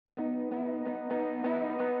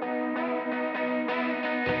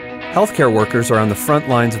Healthcare workers are on the front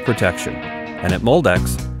lines of protection, and at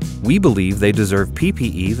Moldex, we believe they deserve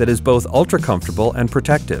PPE that is both ultra-comfortable and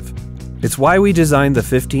protective. It's why we designed the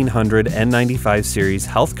 1500 N95 series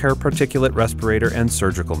healthcare particulate respirator and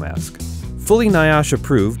surgical mask. Fully NIOSH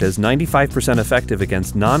approved as 95% effective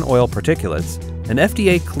against non-oil particulates and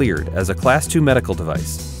FDA cleared as a Class 2 medical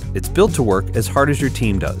device. It's built to work as hard as your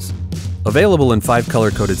team does. Available in 5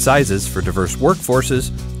 color-coded sizes for diverse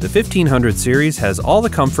workforces, the 1500 series has all the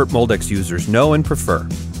comfort Moldex users know and prefer.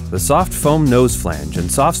 The soft foam nose flange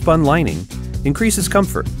and soft spun lining increases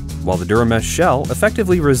comfort, while the Dura-Mesh shell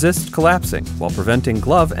effectively resists collapsing while preventing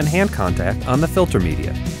glove and hand contact on the filter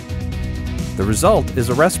media. The result is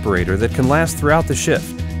a respirator that can last throughout the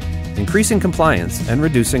shift, increasing compliance and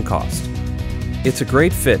reducing cost. It's a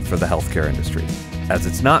great fit for the healthcare industry, as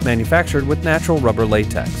it's not manufactured with natural rubber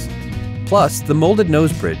latex. Plus, the molded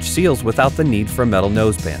nose bridge seals without the need for a metal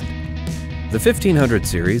noseband. The 1500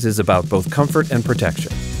 series is about both comfort and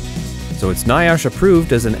protection. So it's NIOSH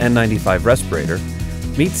approved as an N95 respirator,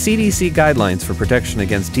 meets CDC guidelines for protection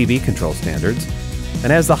against TB control standards,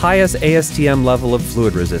 and has the highest ASTM level of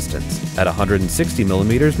fluid resistance at 160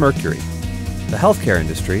 millimeters mercury. The healthcare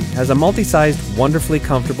industry has a multi-sized, wonderfully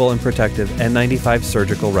comfortable and protective N95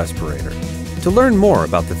 surgical respirator. To learn more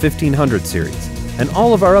about the 1500 series and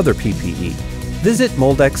all of our other PPE, visit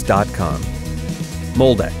Moldex.com.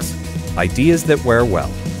 Moldex, ideas that wear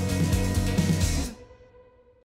well.